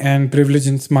lucky and privileged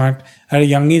and smart. At a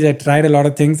young age, I tried a lot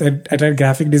of things. I tried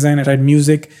graphic design, I tried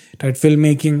music, I tried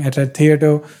filmmaking, I tried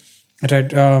theater, I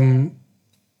tried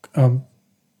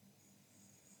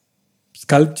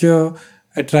sculpture,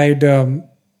 I tried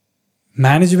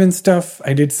management stuff,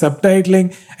 I did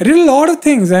subtitling, I did a lot of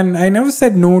things, and I never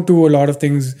said no to a lot of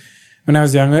things when I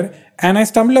was younger. And I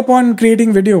stumbled upon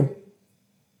creating video,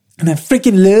 and I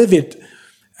freaking love it.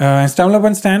 I stumbled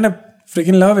upon stand-up,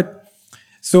 freaking love it.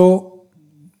 So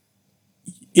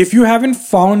if you haven't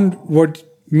found what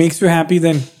makes you happy,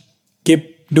 then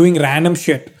keep doing random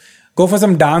shit. Go for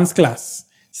some dance class.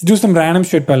 Just do some random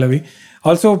shit, Pallavi.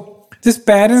 Also, this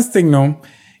parents thing, no.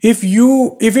 If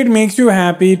it makes you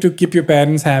happy to keep your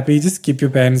parents happy, just keep your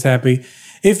parents happy.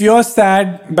 If you're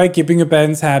sad by keeping your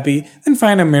parents happy, then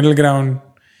find a middle ground.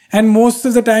 And most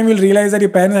of the time you'll realize that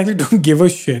your parents actually don't give a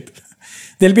shit.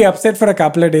 They'll be upset for a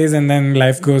couple of days and then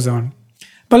life goes on.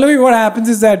 Pallavi, what happens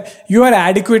is that you are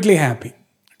adequately happy.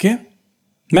 Okay?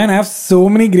 Man, I have so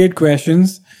many great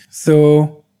questions.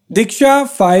 So Diksha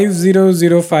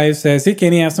 5005 says, hey,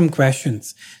 can you have some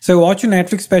questions? So I watched a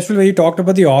Netflix special where he talked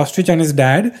about the ostrich and his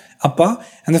dad, Appa,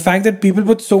 and the fact that people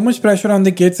put so much pressure on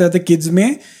the kids that the kids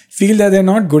may feel that they're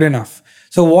not good enough.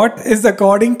 So what is,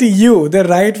 according to you, the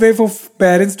right way for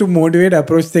parents to motivate,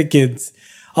 approach their kids?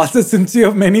 Also, since you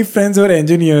have many friends who are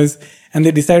engineers and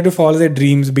they decided to follow their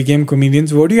dreams, became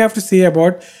comedians, what do you have to say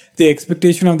about the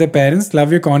expectation of their parents?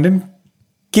 Love your content.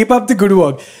 Keep up the good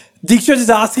work. Diksha is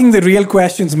asking the real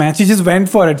questions, man. She just went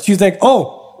for it. She's like,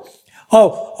 oh,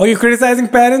 are you criticizing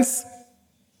parents?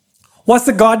 What's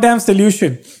the goddamn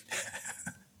solution?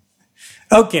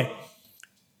 Okay.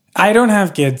 I don't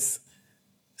have kids.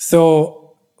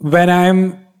 So when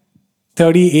I'm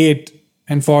 38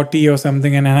 and 40 or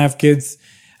something and I have kids,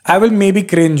 I will maybe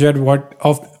cringe at all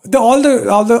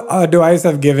the advice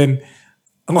I've given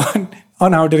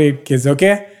on how to raise kids,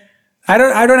 okay? I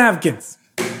don't have kids.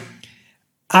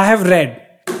 I have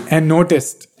read and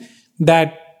noticed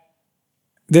that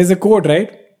there's a quote,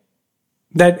 right?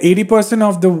 That 80%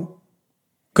 of the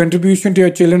contribution to your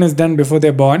children is done before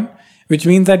they're born, which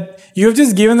means that you've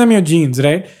just given them your genes,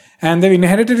 right? And they've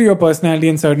inherited your personality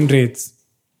and certain traits.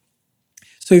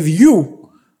 So if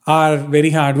you are very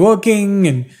hardworking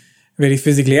and very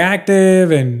physically active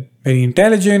and very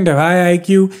intelligent, have high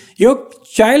IQ, your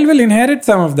child will inherit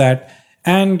some of that.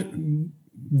 And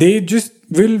they just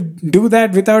will do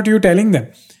that without you telling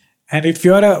them. And if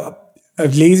you're a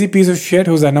lazy piece of shit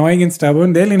who's annoying and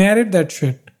stubborn, they'll inherit that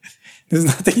shit. There's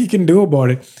nothing you can do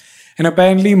about it. And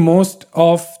apparently, most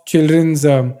of children's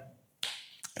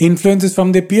influence is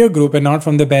from their peer group and not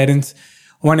from the parents.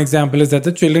 One example is that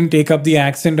the children take up the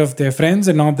accent of their friends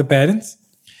and not the parents.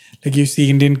 Like you see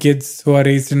Indian kids who are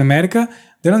raised in America,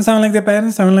 they don't sound like their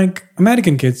parents, sound like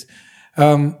American kids.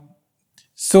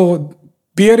 So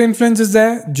peer influence is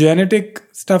there. Genetic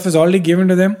stuff is already given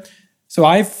to them. So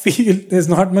I feel there's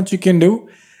not much you can do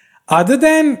other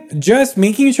than just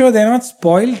making sure they're not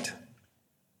spoiled.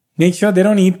 Make sure they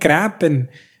don't eat crap and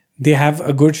they have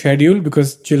a good schedule,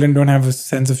 because children don't have a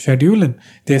sense of schedule, and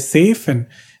they're safe and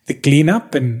they clean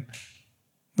up, and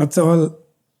that's all.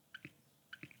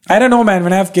 I don't know, man.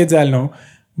 When I have kids, I'll know.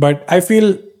 But I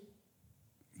feel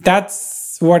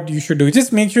that's what you should do.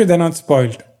 Just make sure they're not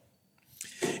spoiled.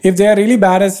 If they are really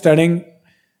bad at studying,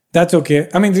 that's okay.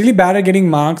 I mean, really bad at getting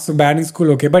marks or bad in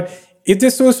school, okay. But if they're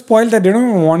so spoiled that they don't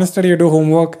even want to study or do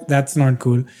homework, that's not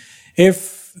cool.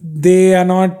 If they are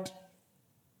not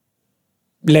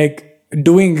like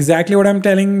doing exactly what I'm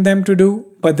telling them to do,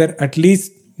 but they're at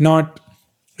least not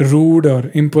rude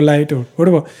or impolite or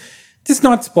whatever, just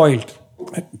not spoiled.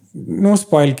 No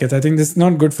spoiled kids. I think this is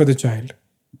not good for the child.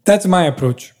 That's my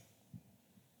approach.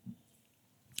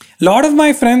 A lot of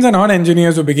my friends are not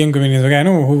engineers who became comedians. Okay, I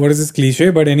know what is this cliche,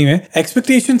 but anyway,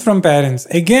 expectations from parents.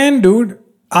 Again, dude,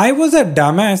 I was a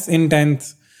dumbass in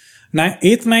 10th,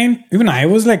 8th, 9th. Even I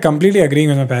was like completely agreeing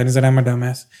with my parents that I'm a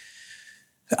dumbass.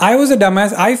 I was a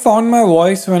dumbass. I found my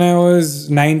voice when I was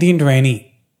 19,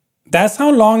 20. That's how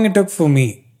long it took for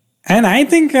me. And I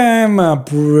think I'm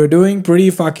doing pretty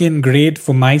fucking great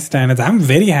for my standards. I'm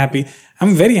very happy.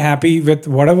 I'm very happy with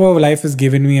whatever life has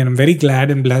given me, and I'm very glad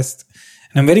and blessed.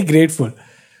 And I'm very grateful.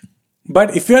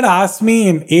 But if you had asked me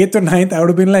in 8th or 9th, I would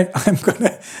have been like,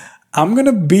 I'm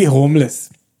gonna be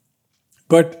homeless.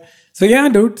 But so yeah,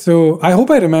 dude. So I hope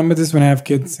I remember this when I have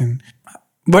kids.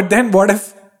 But then what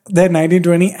if they're 19,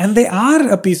 20 and they are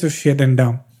a piece of shit and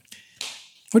dumb?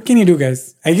 What can you do,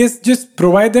 guys? I guess just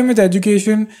provide them with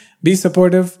education, be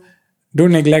supportive,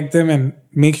 don't neglect them, and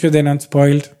make sure they're not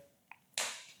spoiled.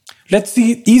 Let's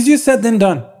see. Easier said than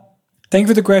done. Thank you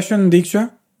for the question,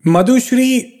 Diksha.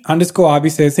 Madhushri_Abi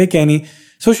says, hey Kenny,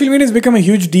 social media has become a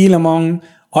huge deal among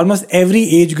almost every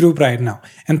age group right now.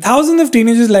 And thousands of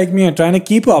teenagers like me are trying to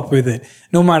keep up with it.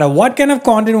 No matter what kind of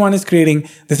content one is creating,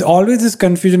 there's always this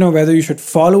confusion of whether you should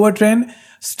follow a trend,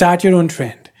 start your own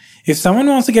trend. If someone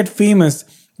wants to get famous,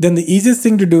 then the easiest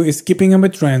thing to do is keeping up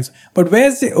with trends. But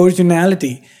where's the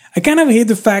originality? I kind of hate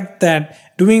the fact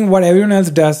that doing what everyone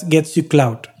else does gets you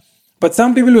clout. But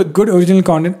some people with good original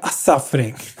content are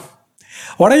suffering.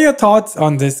 What are your thoughts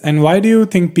on this, and why do you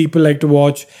think people like to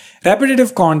watch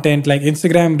repetitive content like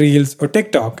Instagram Reels or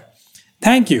TikTok?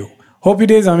 Thank you. Hope your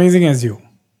day is amazing as you.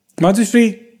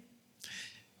 Madhushri,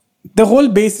 the whole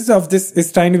basis of this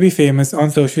is trying to be famous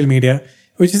on social media,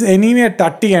 which is anyway a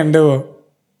tutty endeavor.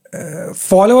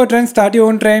 Follow a trend, start your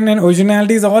own trend, and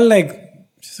originality is all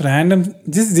like just random.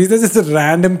 These are just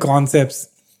random concepts.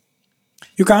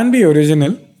 You can't be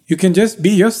original. You can just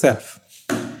be yourself.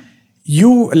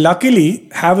 You luckily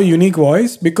have a unique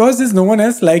voice because there's no one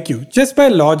else like you, just by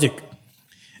logic.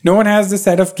 No one has the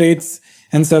set of traits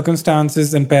and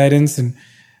circumstances and parents and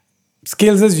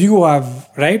skills as you have,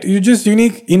 right? You're just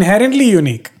unique, inherently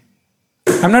unique.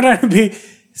 I'm not trying to be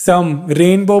some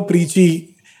rainbow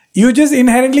preachy. You're just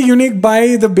inherently unique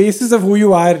by the basis of who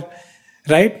you are,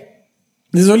 right?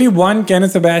 There's only one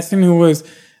Kenneth Sebastian who was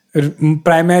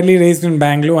primarily raised in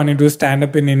Bangalore and into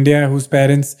stand-up in India, whose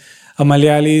parents are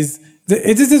Malayalis.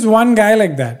 It's just this one guy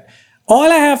like that. All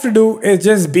I have to do is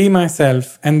just be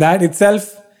myself, and that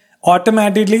itself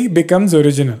automatically becomes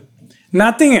original.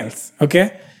 Nothing else,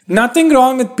 okay? Nothing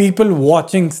wrong with people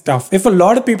watching stuff. If a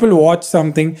lot of people watch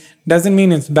something, doesn't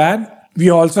mean it's bad. We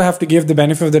also have to give the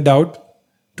benefit of the doubt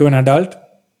to an adult.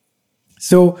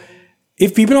 So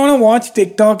if people want to watch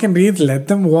TikTok and Reels, let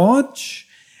them watch.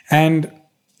 And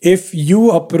if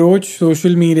you approach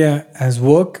social media as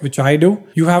work, which I do,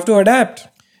 you have to adapt.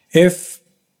 If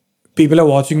people are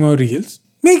watching more Reels,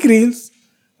 make Reels.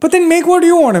 But then make what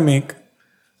you want to make.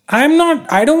 I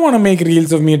don't want to make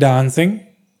Reels of me dancing.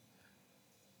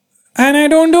 And I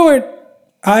don't do it.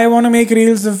 I want to make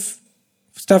Reels of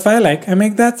stuff I like. I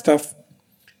make that stuff.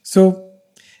 So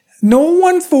no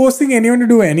one's forcing anyone to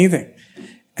do anything.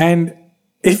 And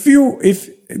if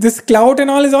this clout and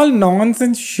all is all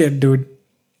nonsense shit, dude.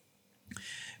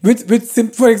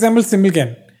 For example,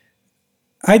 Simpleton.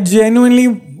 I genuinely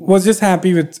was just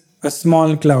happy with a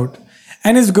small clout.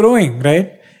 And it's growing,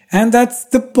 right? And that's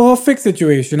the perfect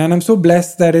situation. And I'm so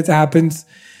blessed that it happens.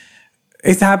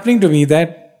 It's happening to me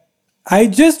that I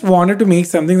just wanted to make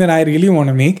something that I really want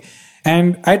to make.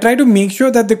 And I try to make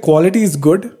sure that the quality is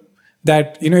good.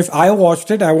 That, if I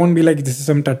watched it, I won't be like, this is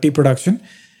some tutty production.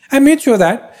 I made sure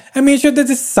that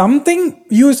there's something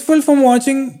useful from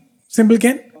watching Simple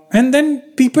Ken. And then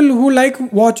people who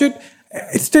watch it,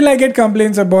 still I get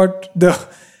complaints about the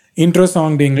intro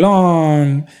song being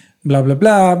long, blah, blah,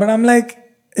 blah. But I'm like,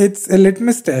 it's a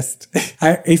litmus test.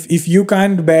 If you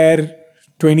can't bear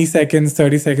 20 seconds,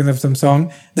 30 seconds of some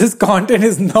song, this content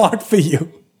is not for you.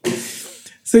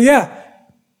 So yeah.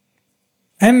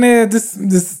 And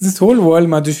this whole world,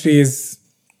 Madhushri, it's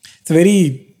a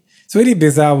very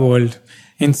bizarre world.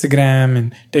 Instagram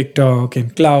and TikTok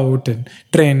and clout and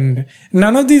trend.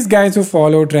 None of these guys who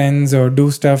follow trends or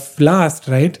do stuff last,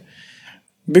 right?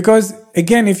 Because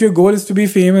again, if your goal is to be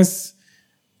famous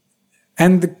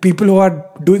and the people who are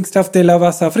doing stuff they love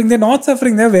are suffering, they're not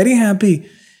suffering. They're very happy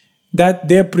that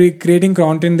they're creating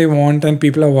content they want and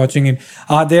people are watching it.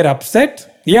 Are they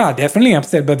upset? Yeah, definitely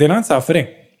upset, but they're not suffering.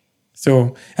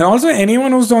 So, and also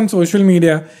anyone who's on social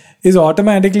media is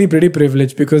automatically pretty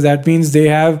privileged, because that means they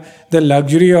have the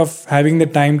luxury of having the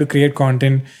time to create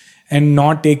content and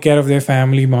not take care of their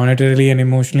family monetarily and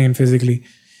emotionally and physically.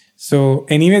 So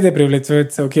anyway, they're privileged. So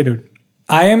it's okay, dude.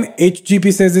 I am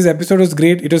HGP says this episode was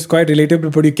great. It was quite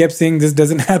relatable, but you kept saying this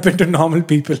doesn't happen to normal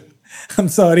people. I'm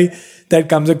sorry, that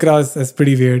comes across as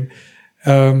pretty weird.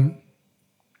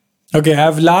 Okay, I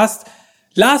have last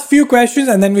few questions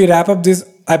and then we wrap up this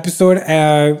episode.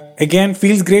 Again,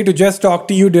 feels great to just talk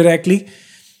to you directly.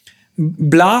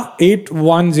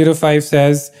 Blah8105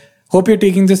 says, hope you're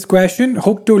taking this question.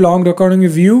 Hope to long recording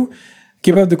with you.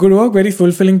 Keep up the good work. Very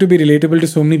fulfilling to be relatable to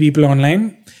so many people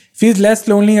online. Feels less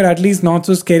lonely, or at least not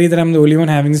so scary that I'm the only one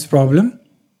having this problem.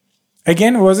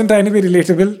 Again, wasn't trying to be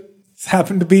relatable. It's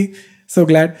happened to be. So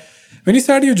glad. When you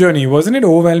started your journey, wasn't it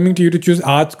overwhelming to you to choose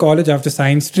arts college after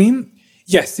science stream?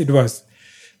 Yes, it was.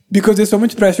 Because there's so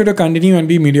much pressure to continue and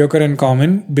be mediocre and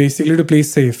common, basically to play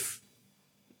safe.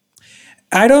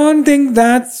 I don't think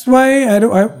that's why.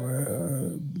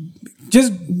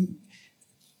 Just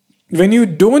when you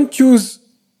don't choose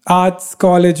arts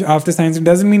college after science, it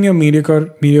doesn't mean you're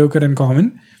mediocre and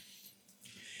common.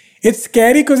 It's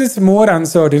scary because it's more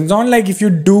uncertain. It's not like if you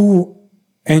do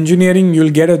engineering, you'll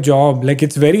get a job. Like,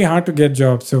 it's very hard to get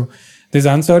jobs. So there's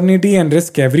uncertainty and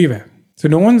risk everywhere. So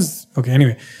no one's okay.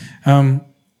 Anyway.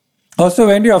 Also,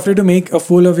 when you're afraid to make a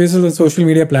fool of yourself on social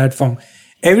media platform,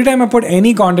 every time I put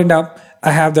any content up,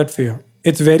 I have that fear.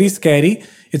 It's very scary.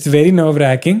 It's very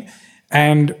nerve-wracking.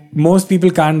 And most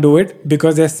people can't do it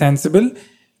because they're sensible.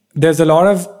 There's a lot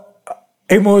of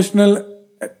emotional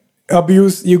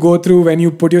abuse you go through when you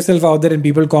put yourself out there and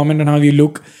people comment on how you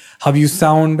look, how you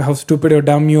sound, how stupid or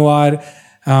dumb you are,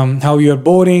 how you're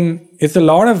boring. It's a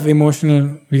lot of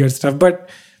emotional weird stuff. But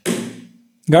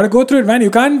gotta go through it, man. You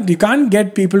can't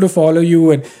get people to follow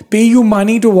you and pay you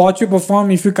money to watch you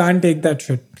perform if you can't take that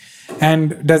shit.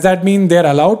 And does that mean they're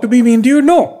allowed to be mean to you?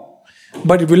 No.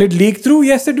 But will it leak through?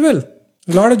 Yes, it will.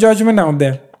 A lot of judgment out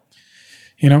there.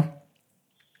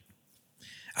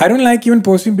 I don't like even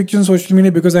posting pictures on social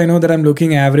media because I know that I'm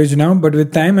looking average now, but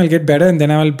with time I'll get better and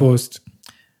then I will post.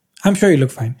 I'm sure you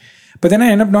look fine. But then I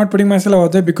end up not putting myself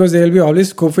out there because there will be always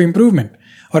scope for improvement.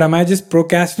 Or am I just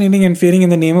procrastinating and failing in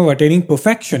the name of attaining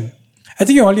perfection? I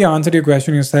think you already answered your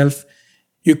question yourself.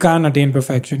 You can't attain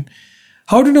perfection.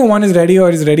 How to know one is ready or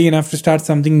is ready enough to start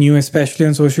something new, especially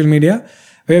on social media,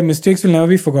 where mistakes will never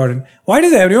be forgotten? Why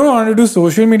does everyone want to do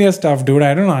social media stuff, dude?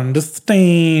 I don't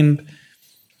understand.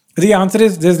 The answer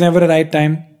is there's never a right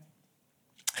time.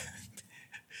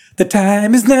 The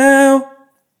time is now.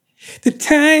 The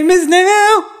time is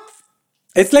now.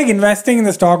 It's like investing in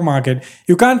the stock market.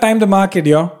 You can't time the market,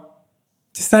 yo.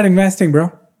 Just start investing,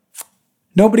 bro.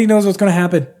 Nobody knows what's going to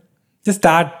happen. Just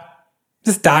start.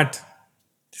 Just start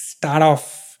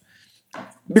off.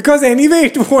 Because anyway,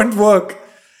 it won't work.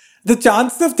 The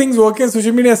chances of things working on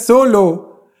social media is so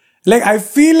low. Like, I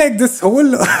feel like this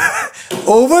whole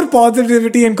over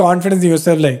positivity and confidence in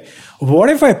yourself, like, what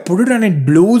if I put it and it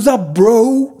blows up,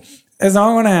 bro? It's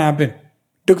not going to happen.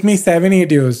 Took me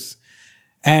 7-8 years.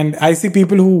 And I see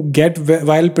people who get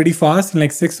viral pretty fast in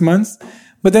like 6 months,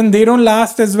 but then they don't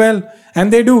last as well.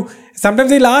 And they do. Sometimes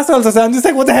they last also. So I'm just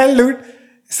like, what the hell, dude?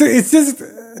 So it's just,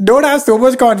 don't have so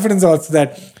much confidence also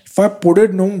that if I put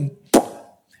it,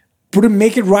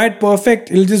 make it right,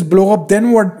 perfect, it'll just blow up.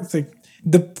 Then what? It's like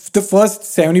the first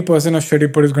 70% of shit you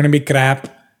put is going to be crap.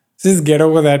 Just get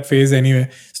over that phase anyway.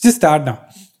 So just start now.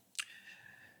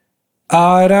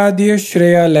 Aradhya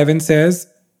Shreya 11 says,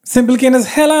 Simple Ken is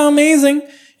hella amazing.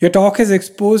 Your talk has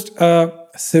exposed a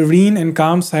serene and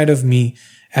calm side of me.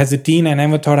 As a teen, I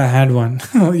never thought I had one.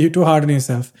 You're too hard on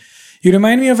yourself. You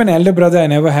remind me of an elder brother I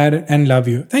never had and love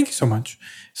you. Thank you so much.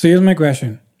 So here's my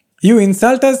question. You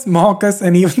insult us, mock us,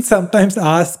 and even sometimes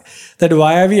ask that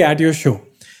why are we at your show?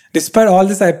 Despite all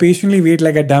this, I patiently wait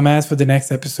like a dumbass for the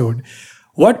next episode.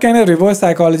 What kind of reverse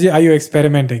psychology are you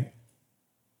experimenting?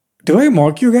 Do I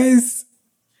mock you guys?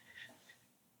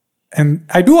 And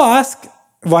I do ask,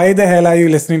 why the hell are you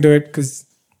listening to it? Because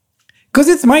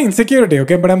it's my insecurity,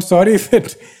 okay? But I'm sorry if I'm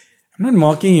not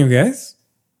mocking you guys.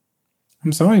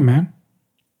 I'm sorry, man.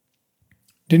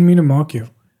 Didn't mean to mock you.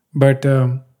 But,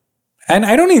 and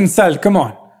I don't insult, come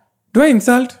on. Do I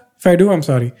insult? If I do, I'm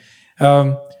sorry.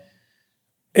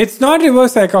 It's not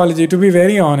reverse psychology, to be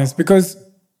very honest, because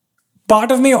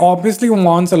part of me obviously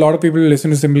wants a lot of people to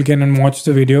listen to Simpleton and watch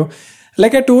the video.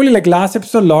 Like I told you, like last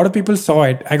episode, a lot of people saw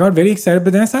it. I got very excited,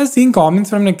 but then I started seeing comments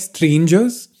from like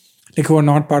strangers, like who are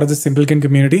not part of the Simpleton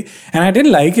community, and I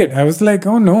didn't like it. I was like,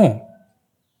 oh no,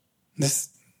 this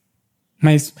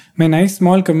my nice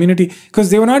small community, because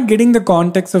they were not getting the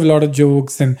context of a lot of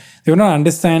jokes and they were not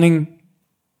understanding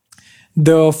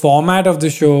the format of the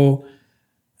show,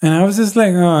 and I was just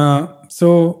like,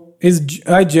 so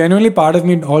I genuinely, part of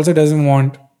me also doesn't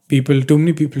want too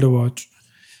many people to watch.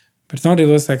 But it's not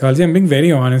reverse psychology. I'm being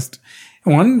very honest.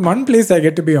 One place I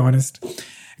get to be honest.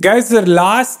 Guys, the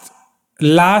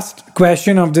last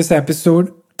question of this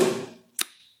episode.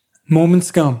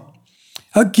 Moments come.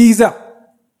 Akiza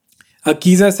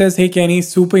says, hey Kenny,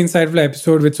 super insightful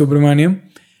episode with Subramaniam.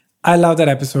 I love that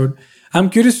episode. I'm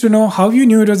curious to know how you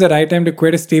knew it was the right time to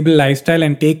quit a stable lifestyle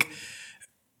and take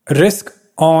risk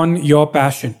on your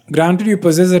passion. Granted, you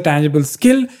possess a tangible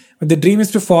skill, but the dream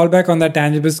is to fall back on that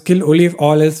tangible skill only if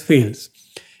all else fails.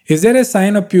 Is there a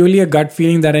sign or purely a gut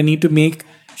feeling that I need to make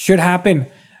should happen?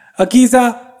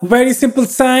 Akiza, very simple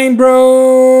sign,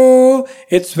 bro.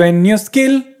 It's when your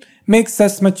skill makes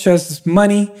as much as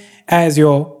money as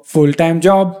your full-time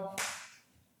job.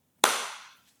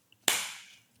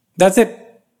 That's it.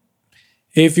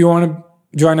 If you want to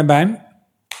join a band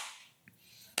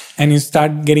and you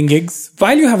start getting gigs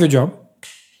while you have a job,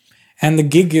 and the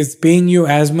gig is paying you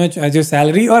as much as your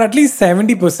salary, or at least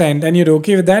 70%, and you're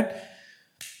okay with that,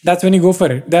 that's when you go for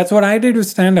it. That's what I did with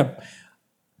stand-up.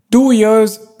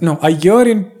 A year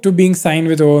into being signed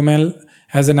with OML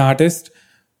as an artist,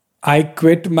 I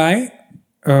quit my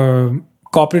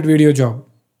corporate video job.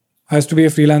 I used to be a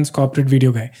freelance corporate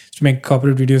video guy to make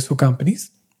corporate videos for companies.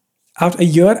 After a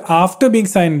year after being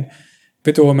signed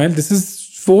with OML, this is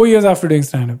 4 years after doing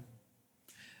stand-up.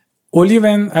 Only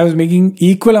when I was making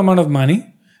equal amount of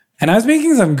money, and I was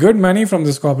making some good money from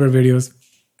those corporate videos.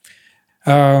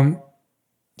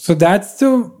 So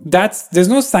there's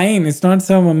no sign. It's not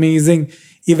some amazing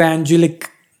evangelic,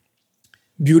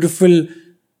 beautiful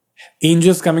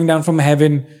angels coming down from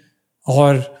heaven,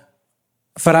 or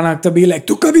Farhan Akhtar be like,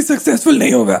 "Tu kabhi successful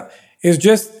nahi hoga." It's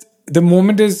just the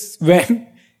moment is when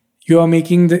you are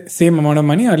making the same amount of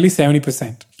money, or at least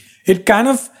 70%. It kind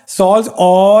of solves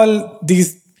all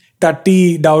these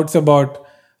 30 doubts about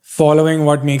following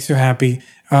what makes you happy.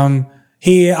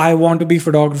 Hey, I want to be a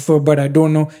photographer, but I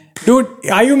don't know. Dude,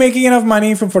 are you making enough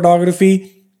money from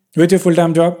photography with your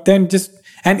full-time job? Then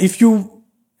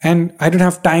and I don't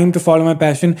have time to follow my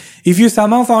passion. If you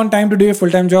somehow found time to do a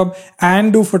full-time job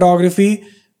and do photography,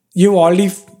 you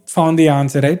already found the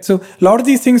answer, right? So a lot of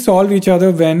these things solve each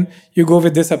other when you go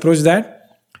with this approach that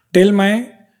till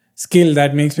my skill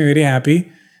that makes me very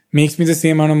happy, makes me the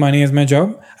same amount of money as my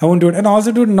job, I won't do it. And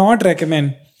also I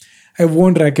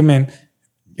won't recommend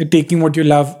taking what you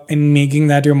love and making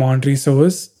that your monetary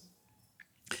source.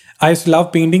 I used to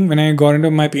love painting. When I got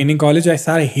into my painting college, I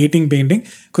started hating painting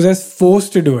because I was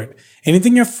forced to do it.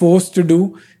 Anything you're forced to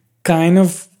do kind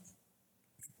of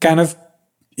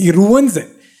it ruins it.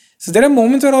 So there are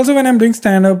moments where also when I'm doing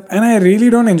stand-up and I really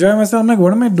don't enjoy myself, I'm like,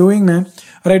 what am I doing, man?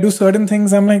 Or I do certain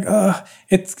things, I'm like, I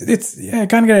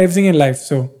can't get everything in life.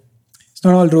 So it's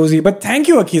not all rosy. But thank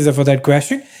you, Akiza, for that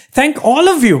question. Thank all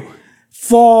of you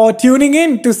for tuning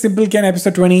in to Simple Ken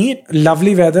episode 28.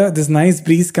 Lovely weather. This nice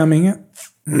breeze coming in.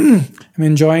 I'm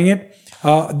enjoying it.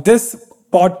 This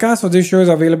podcast or this show is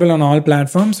available on all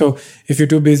platforms. So if you're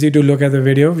too busy to look at the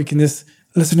video, we can just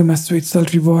listen to my sweet,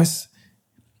 sultry voice.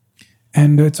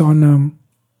 And it's on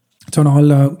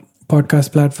all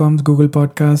podcast platforms, Google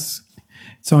Podcasts.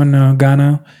 It's on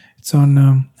Gaana. It's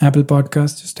on Apple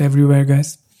Podcasts, just everywhere,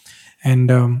 guys.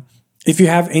 And if you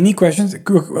have any questions,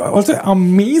 also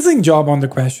amazing job on the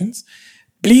questions.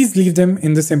 Please leave them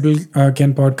in the Simple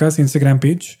Ken podcast Instagram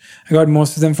page. I got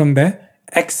most of them from there.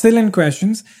 Excellent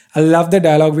questions. I love the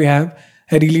dialogue we have.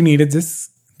 I really needed this.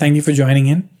 Thank you for joining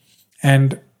in.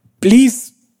 And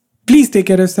please take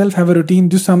care of yourself. Have a routine.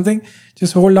 Do something.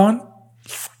 Just hold on.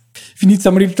 If If you need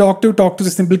somebody to talk to the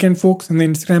Simplecan folks on the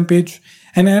Instagram page.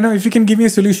 And I know if you can give me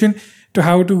a solution to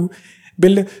how to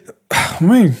build.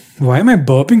 Why am I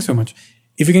burping so much?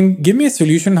 If you can give me a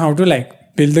solution how to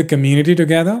like build the community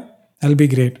together, that'll be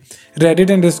great.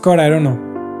 Reddit and Discord, I don't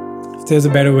know if there's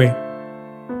a better way.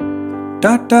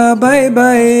 Tata, bye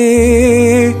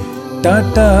bye.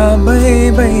 Tata,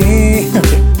 bye bye.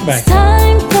 Okay, bye.